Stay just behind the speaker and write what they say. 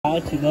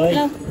Thôi chị ơi.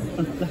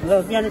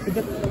 Rồi nghe đi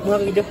chứ. Mua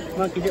cái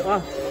chứ.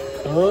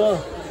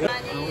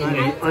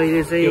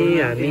 अहिले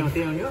चाहिँ हामी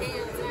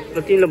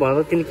तिमीले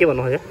भन तिमी के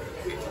भन्नु खोज्यो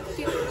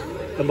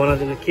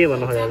बनाउँदिनु के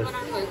भन्नु खोज्यो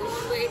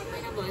एक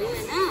महिना भयो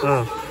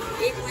हैन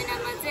एक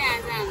महिनामा चाहिँ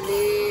आज हामीले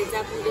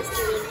जापानिज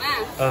रेस्टुरेन्टमा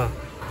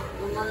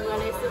मङ्गलबार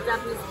यस्तो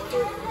जापानिज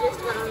फुड टेस्ट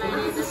गर्न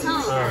लागिरहेको छौँ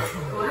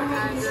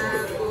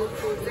आजको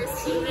फुड चाहिँ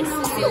सिक्रेट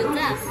सुसी हुन्छ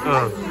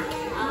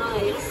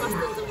हेर कस्तो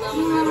हुन्छ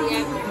बुवा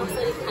यहाँ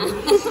कसरी खान्छ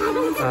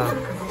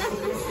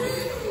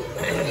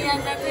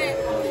प्रियङ्का चाहिँ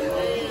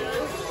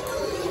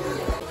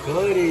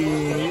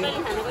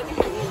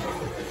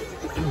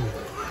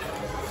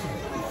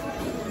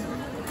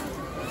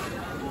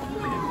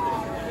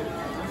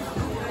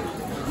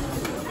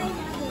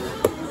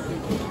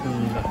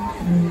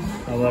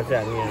अब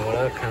चाहिँ हामी यहाँबाट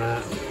खाना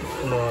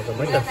मगाउँछौँ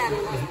है त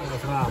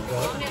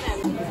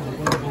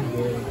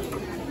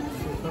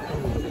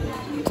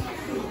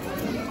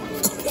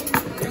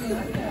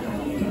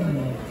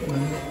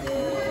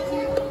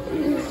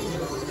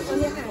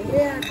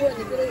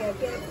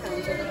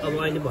अब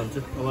अहिले भन्छु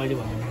अब अहिले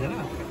भन्नु हुँदैन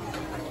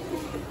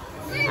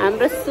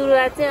हाम्रो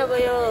सुरुवात चाहिँ अब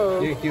यो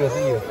के हो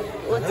चाहिँ यो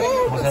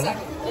मसला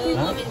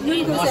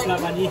मसला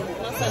पानी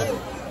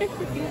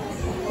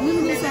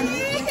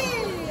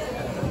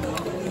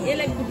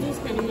यसलाई जुस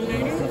खानु मन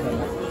लाग्यो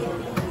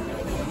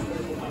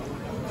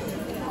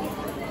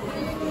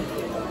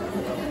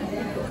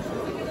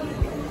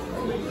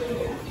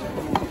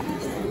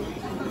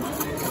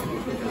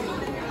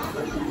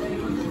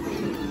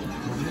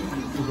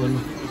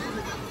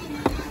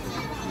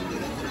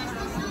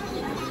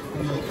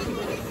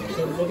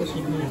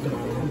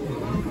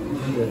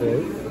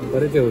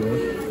बरेच हो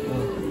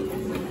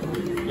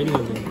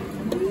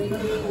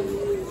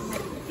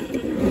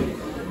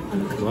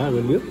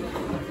गल्यो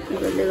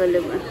गल्ले गल्ले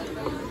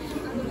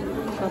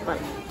कपाल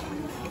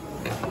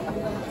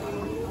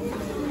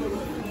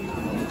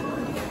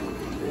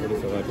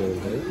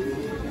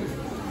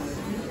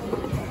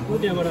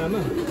त्यहाँबाट आमा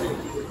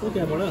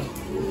त्यहाँबाट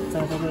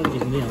चारवटा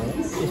झिक्ने हो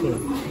यसबाट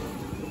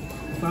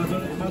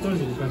पाँचवटा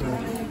झिक्नु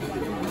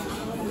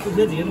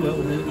झिक्नु भयो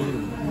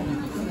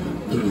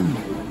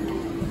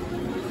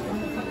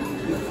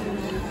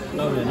ल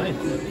है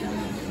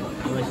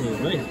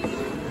है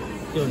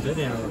के हुन्छ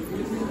त्यहाँ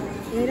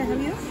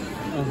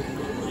अब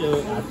यो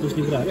हात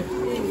पुस्ने कुरा अरे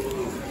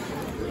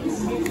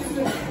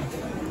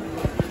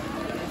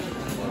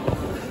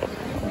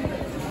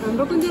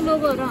हाम्रो कुन चाहिँ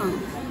लोगो र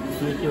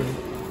के हो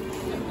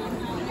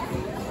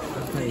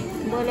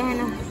बोले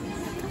हैन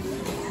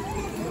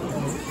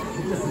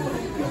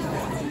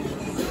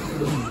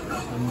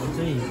हाम्रो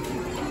चाहिँ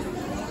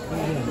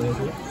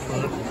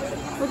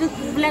वो जो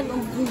ब्लैक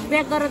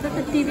बैक कर रहा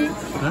था टीवी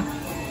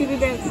टीवी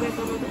बैक कर रहा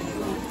था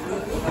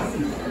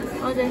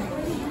अजय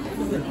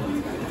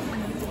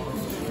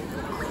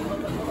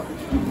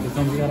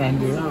कम से कम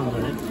आंधी ना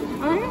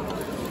अरे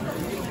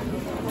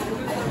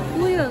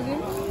वो ही हो गया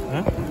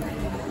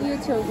ये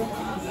छोड़ दो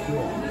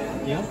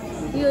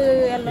यो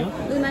याला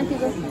दो माथि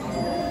को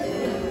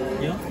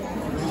ये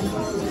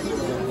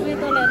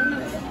तो ले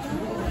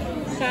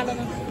रहा ना कालो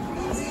ना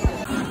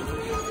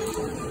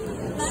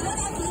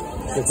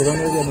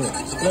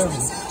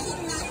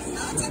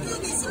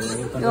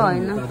यो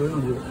हैन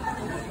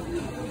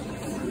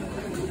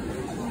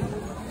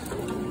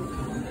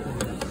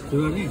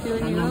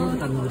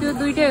त्यो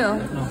दुईटै हो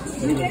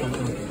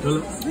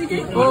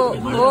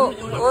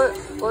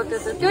ओ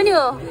त्यो नि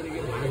हो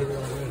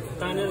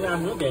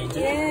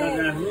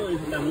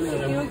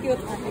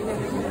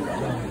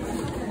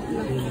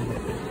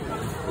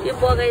यो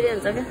बगाइदियो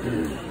हुन्छ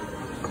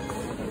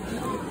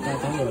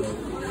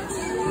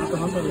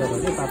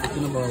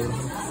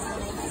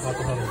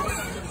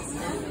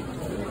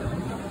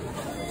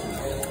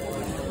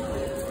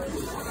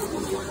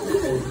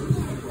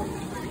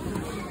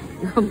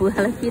क्या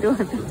बुवालाई पिरो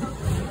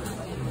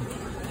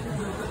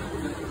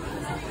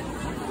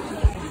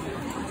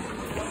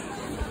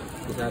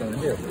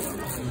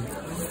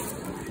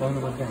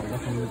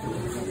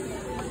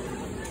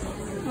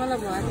मलाई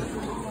भयो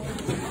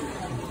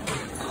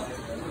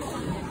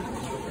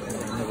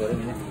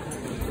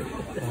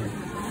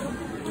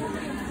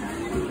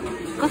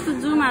कस्तो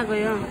जुम आएको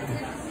यो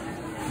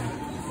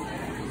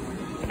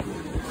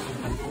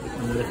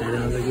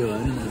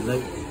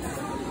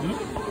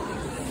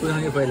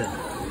पहिला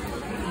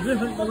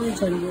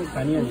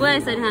बुवा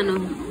यसरी खानु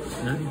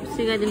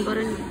सिकाइदिनु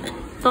पर्यो नि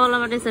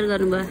तलबाट यसरी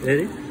गर्नुभयो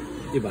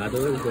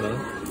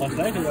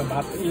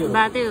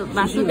भातै हो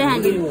भात सुत्दै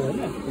खाने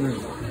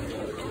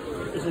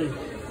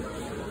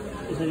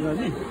यसरी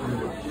गर्ने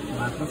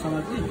भातमा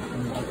समात्ने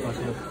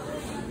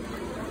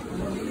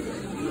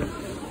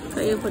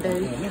यो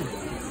फुटायो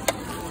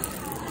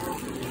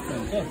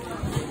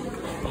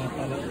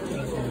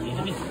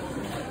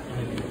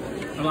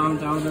अब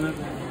आउँछ आउँदैन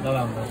दबा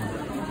आउँछ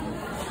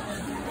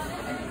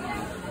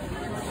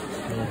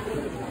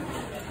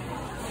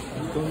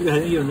चौकी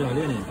खाने के हुन्छ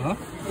हल्यो नि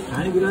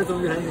खानेकुरा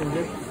चौकी खाने हुन्छ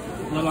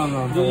दबा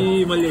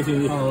मैले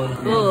यसरी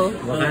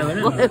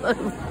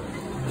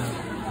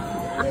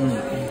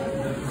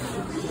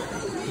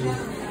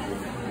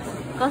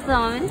कस्तो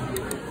मम्मी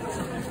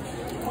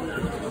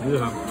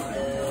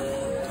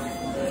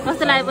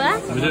कस्तो लाग्यो बा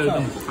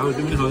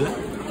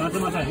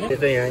यो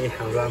चाहिँ यहाँ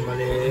हाम्रो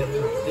आमाले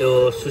यो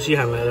सुसी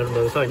खान ल्याउनु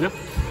भएको छ होइन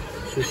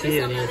सुसी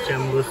अनि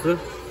च्याम्बुस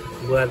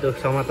बुवा त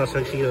समाता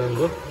सकिरहनु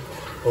भयो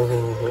ओहो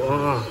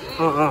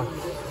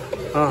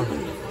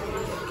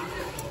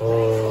हो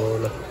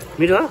ल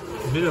मिठो हो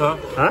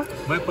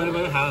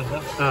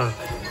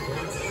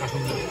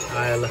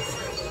आयो ल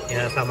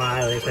यहाँसम्म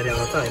आयो यसरी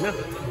आउँछ होइन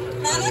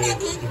अनि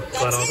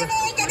बनाउँछ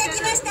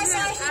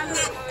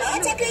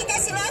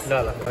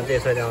ल अझै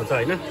यसरी आउँछ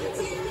होइन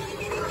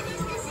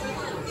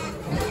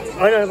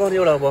होइन पाउने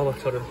एउटा भयो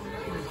छोडो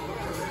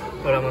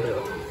एउटा मात्रै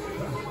हो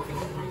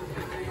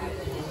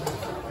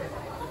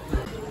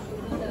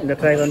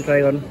ट्राई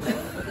गर्नु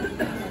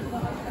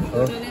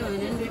हो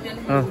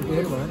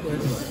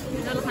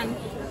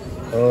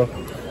हो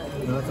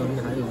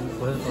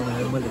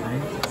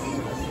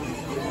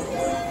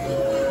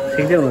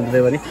सिक्दै हुनुहुन्छ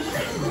त्यही पनि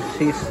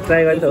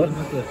ट्राई गर्ने त हो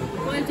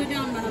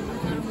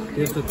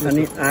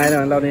अनि आएर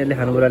लाउने यसले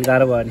खानु कुरा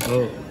गाह्रो भयो नि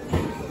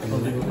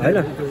होइन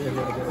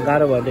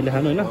गाह्रो भयो त्यसले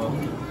खानु होइन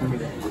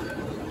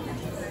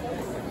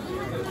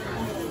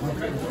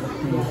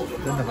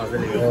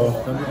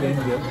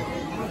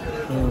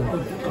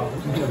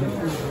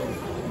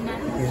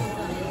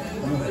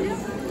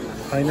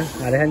होइन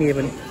हारे खाने के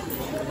पनि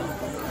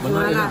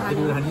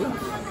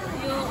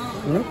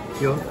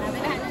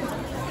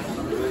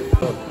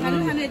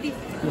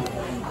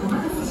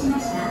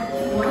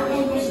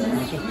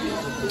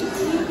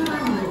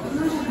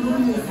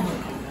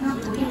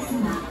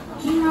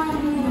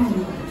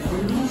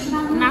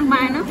नाकमा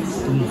आएन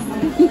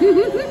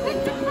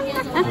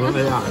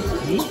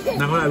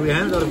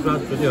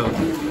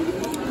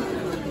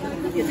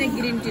यो चाहिँ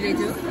ग्रिन टी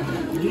रहेछ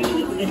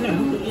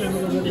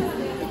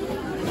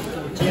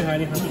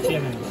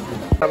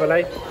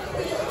तपाईँलाई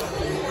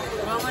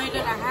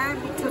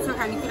मिठो छ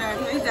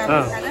खानेकुराहरू है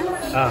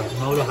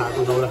नौलो खाना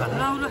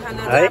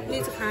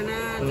जापानिज खाना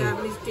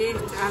जापानिज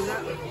टेस्ट आज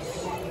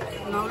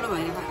नौलो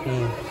भएर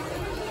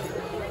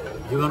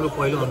जीवनको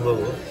पहिलो अनुभव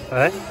हो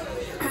है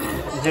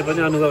जे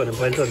पनि अनुभव भने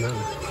पहिलो त हुन्छ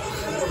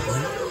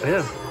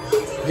होइन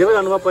जे पनि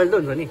अनुभव पहिलो त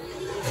हुन्छ नि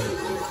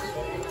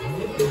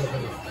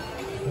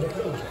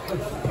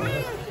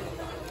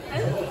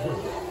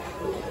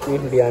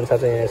बिहान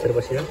साथ यहाँ यसरी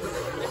बसेर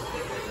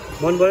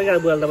मन पऱ्यो क्या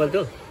बुवा तपाईँले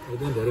त्यो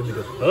एकदम धेरै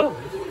मिठो हो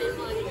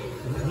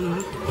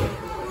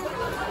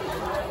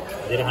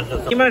धेरै खान्छ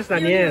के मार्छ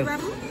नि यहाँ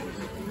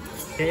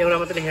एउटा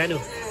मात्रै खानु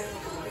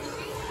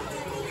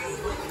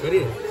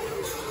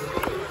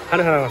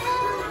खानु खानामा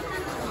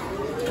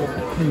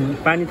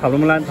पानी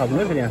थप्नु लानु थप्नु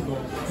है फेरि यहाँ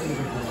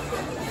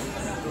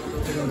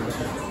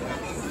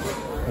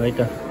है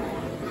त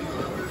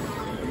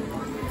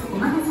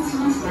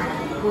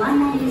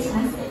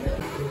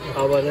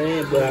अब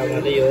चाहिँ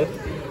बुवाआमाले यो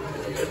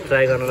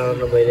ट्राई गर्न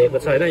लगाउनु भइरहेको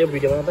छ होइन यो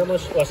भिडियोमा त म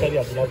वासाबी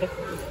हाल्छु ल त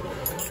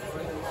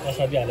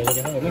वासाबी हालेको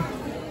देखाउँ होइन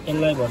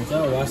यसलाई भन्छ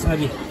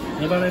वासाबी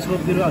नेपालमा यसको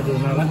बिरुवा हजुर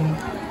होला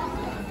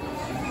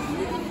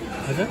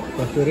हजुर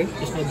कस्तो अरे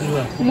यसको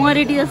बिरुवा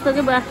मरेटी जस्तो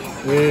के बा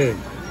ए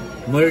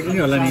मरेटी नै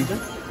होला नि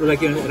उसलाई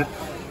के भन्छ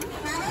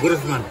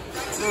गुरुसमान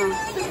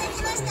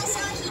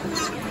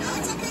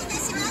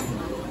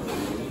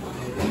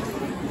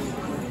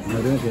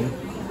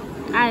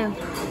आयो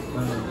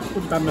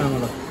तान्नु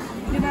आमालाई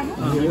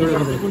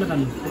कुन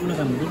तान्नु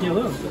बुझ्यो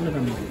हो कुन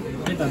तान्नु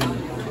के तान्नु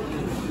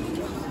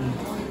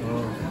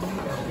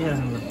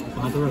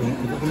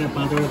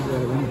पाँचवटा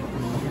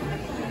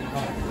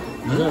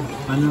हजुर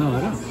पानीमा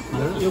भएर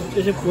यो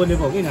त्यसै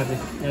पोलेको हो कि यहाँ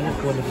चाहिँ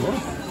पोलेको हो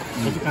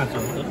यो चाहिँ काँचो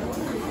हो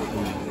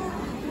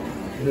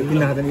किन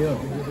खाँदैन यो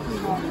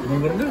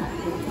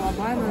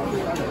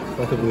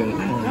कस्तो पुगेन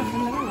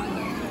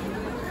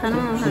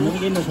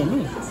केही नछाड्नु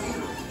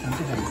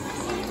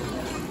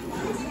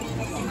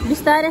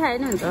बिस्तारै खायो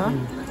नि हुन्छ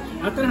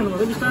मात्रै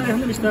खानुपर्छ बिस्तारै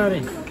खानु बिस्तारै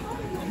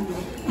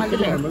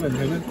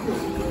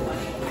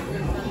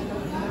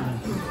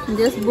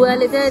जस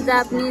बुवाले चाहिँ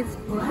जापानिज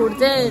फुड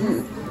चाहिँ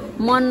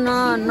मन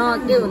न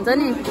के हुन्छ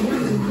नि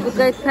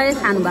उकै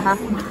खानु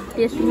भएको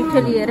टेस्ट मिठो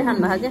लिएर खानु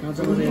भएको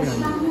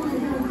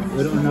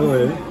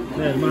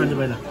क्या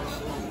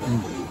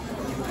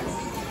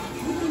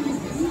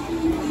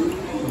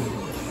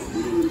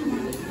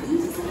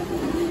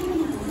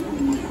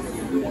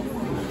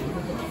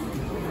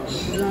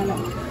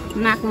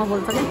नाकमा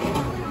बोल्छ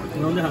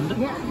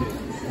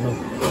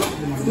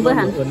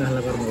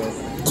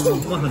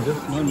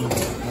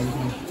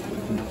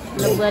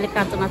क्या बुवाले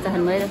काँचो माछा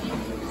खानु भएर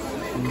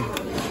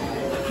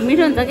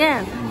मिठो हुन्छ क्या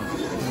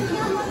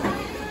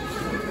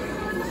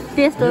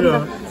टेस्ट हो नि त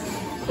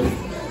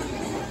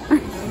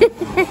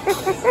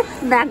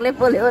नाकले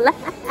पोल्यो होला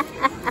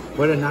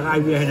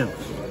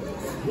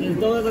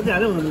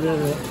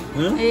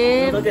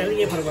ए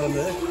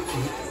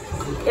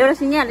एउटा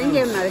सिँगिहाल्यो नि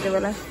के हुनु त्यो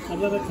बेला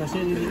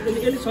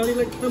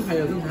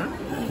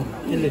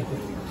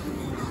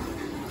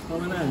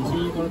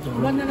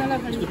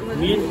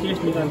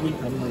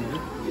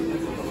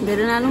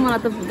धेरै नाल्नु मलाई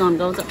त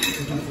धन्काउँछ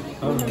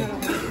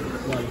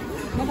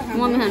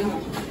मम्मी खानु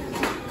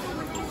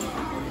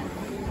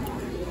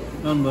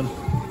नन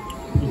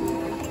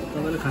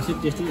तपाईँले खासै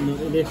टेस्टी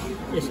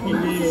यसले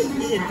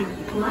यति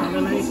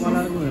तपाईँलाई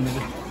कलर हुँदैन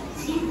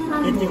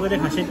यतिको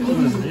चाहिँ खासै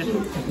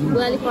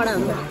बुवाले कडा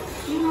हुन्छ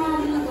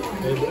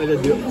अहिले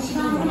दियो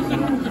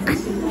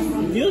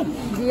दियो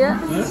दियो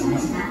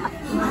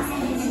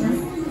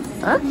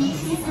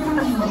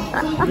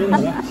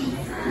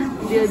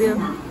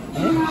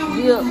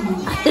दियो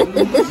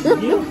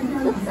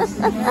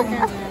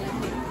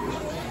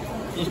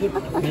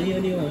दियो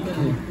दियो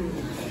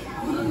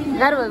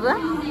गाह्रो भयो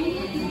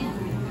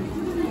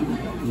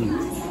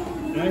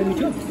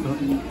मिठो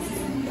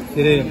के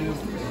अरे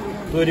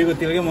तोरीको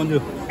तेल क्या मन्जु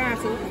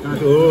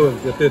हो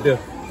त्यो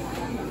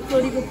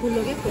तोरीको फुल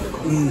हो क्या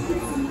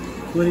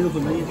तोरीको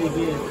फुल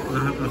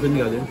आँसु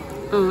निकाल्यो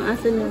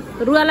आँसु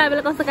रुवा लगाए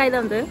बेला कस्तो कायदा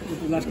हुन्छ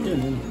लास्टै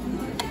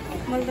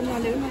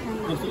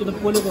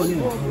पोलेको हो नि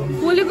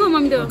पोलेको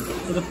मम्मी त्यो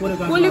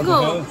पोलेको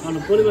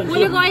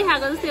पोलेको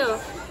आइखाएको जस्तै हो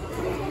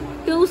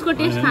त्यो उसको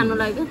टेस्ट खानु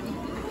लाग्यो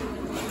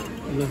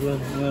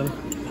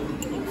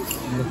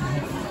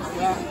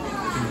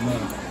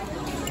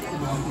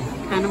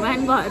खानु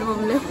भएन भएर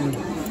मम्मीले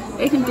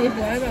एकछिन टेस्ट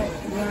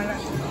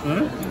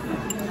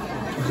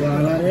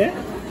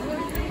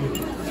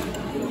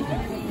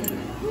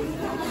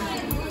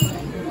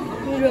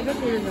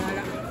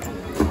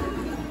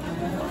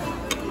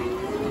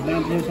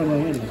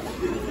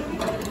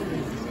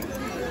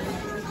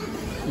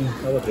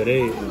अब धेरै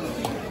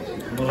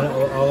मलाई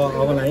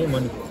लाग्यो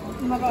मैले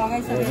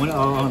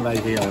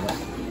लागेको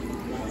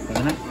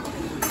होइन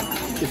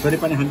छोरी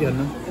पनि खान्थ्यो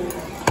हाल्नु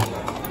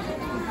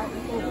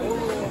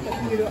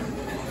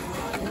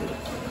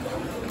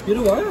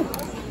पिरो भयो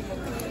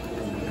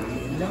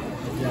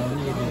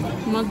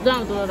मजा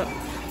आउँछ तर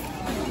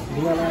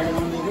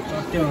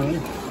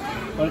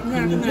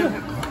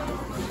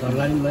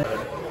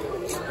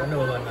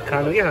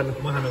खानु के खानु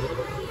म खानु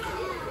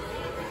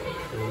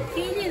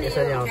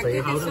यसरी आउँछ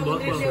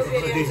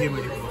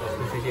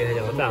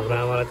भन्दा हाम्रो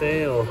आमालाई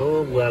चाहिँ ओहो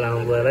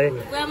बुवालाई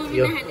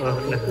यो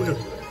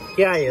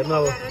के आयो हेर्नु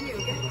अब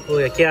ओ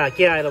के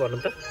आएर भन्नु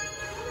त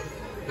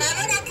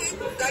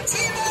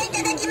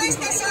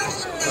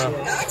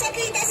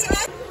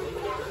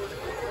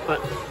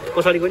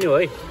पछाडिको नि हो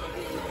है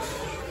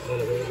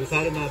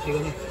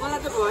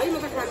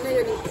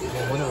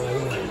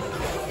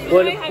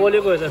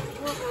पोलेको हो त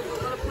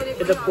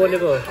यो त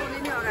पोलेको हो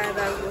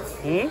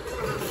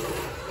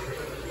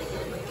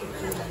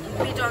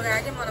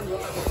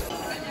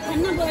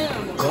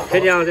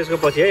फेरि आउँछ त्यसको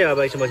पछि है अब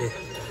एकछिनपछि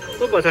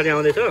को पछाडि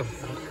आउँदैछ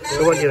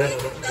दोकानतिर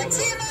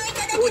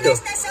ऊ त्यो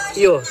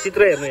यो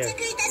चित्र हेर्नु यहाँ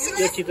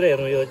यो चित्र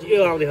हेर्नु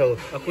यो आउँदैछ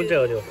कुन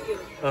चाहिँ हो त्यो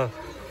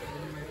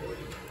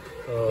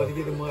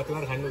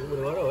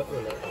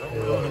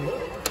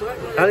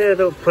खाने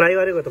त फ्राई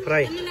गरेको त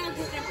फ्राई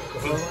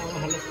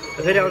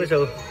फेरि आउँदैछ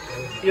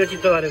यो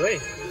चित्र गरेको है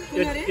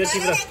यो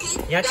चित्र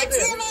यहाँ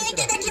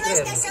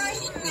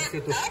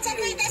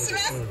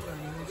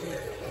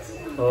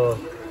हो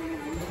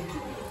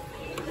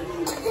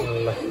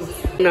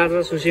आज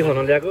सुसी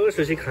खानु ल्याएको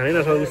सुसी खानै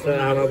नसक्नुहोस् त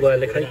आमा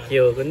बुवाले खै के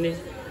हो पनि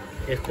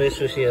यस्तै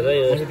सुसी हेर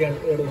यो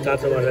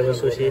चाचो बाटाको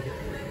सुसी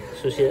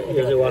यो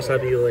चाहिँ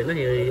वासाबी हो होइन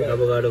यो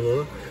अभोकाडोको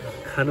हो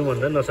खानु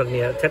भन्दा नसक्ने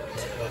यार थ्याट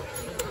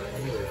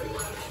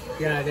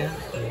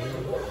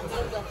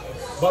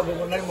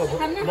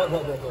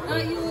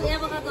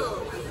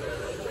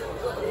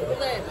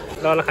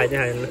ल खाइदिएँ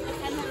खाएन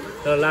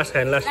ल लास्ट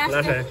खाएँ लास्ट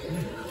खाएँ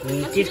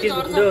चिज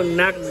त्यो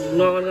नाक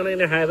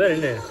नगन खायो भयो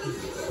होइन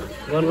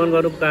गन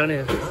गर्नु पार्ने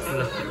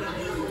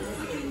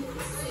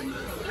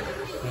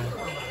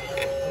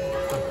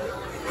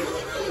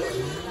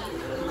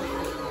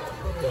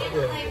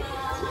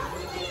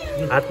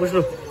हात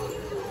पुस्नु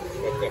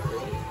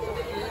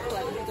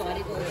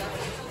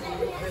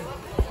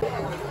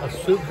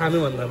सुप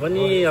खानुभन्दा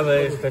पनि अब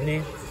यस्तो नि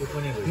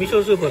मिसो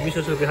सुप हो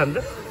मिसो सुप खानु त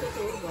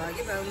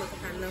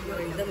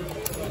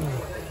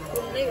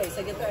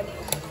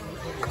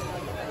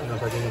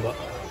नसकिनु भयो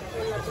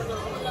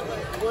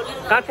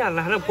काठी हाल्न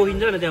खाना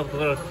पोखिन्छ नि त्यहाँ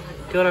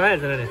त्यो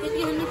लगाइहाल्छ नि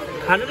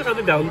खानु त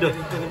सबै भ्याउँथ्यो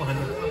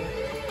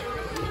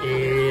ए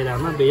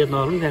रामा बेजत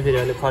नगरौँ त्यहाँ फेरि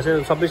अहिले खसेर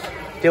सबै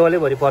टेबलै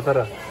भरि पर्छ र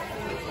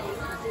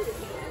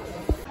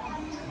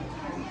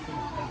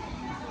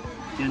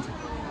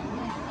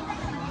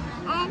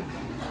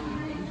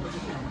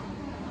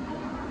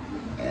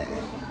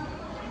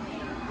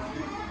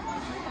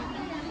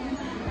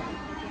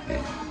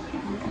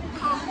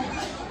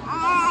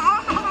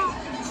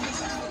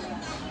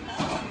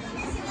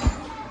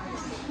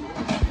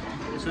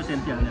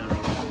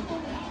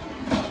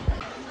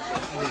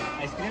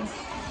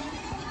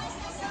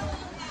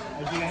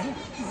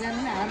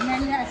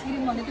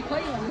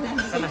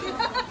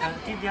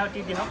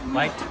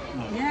White.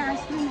 Yeah,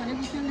 ice cream mana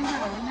bisa ni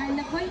lah. Naik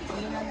nak koi.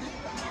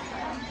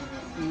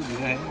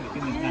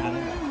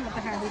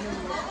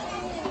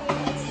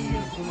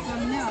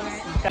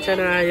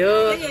 Sana ayo.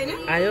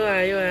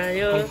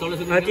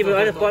 Tiba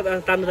ada pot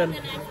tamu.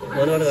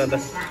 Mana ada.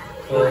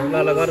 Oh,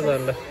 lala kau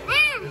ada.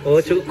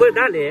 Oh, kau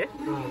dah le.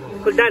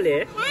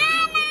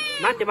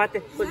 Mate.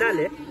 Full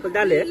dale.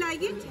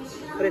 Like it?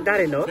 Put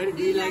dale no. Do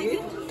you like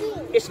it?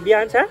 It's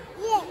bianca?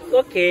 Yes.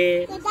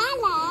 Okay.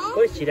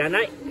 Kau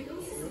siranai.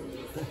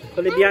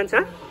 Kau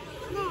bianca?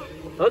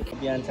 Okay.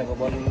 Bianca ko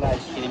balla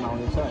ice cream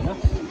आउने छ हैन.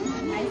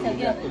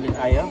 आइसक्यो.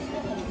 आयो.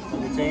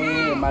 अनि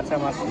चाहिँ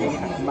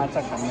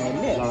माछा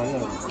खानेले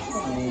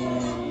अनि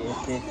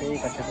यस्तै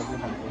कच्चा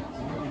खान्छ.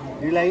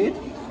 Do you like it?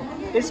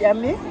 It's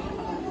yummy.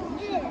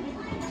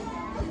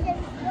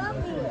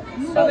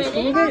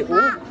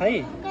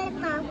 Hai.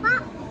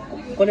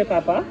 Kole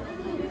papa?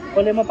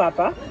 Kole mo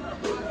papa?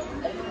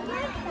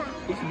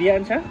 It's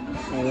Bianca.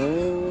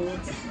 Oh.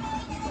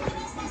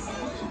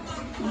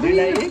 Do you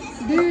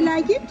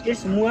like it?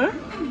 It's moi.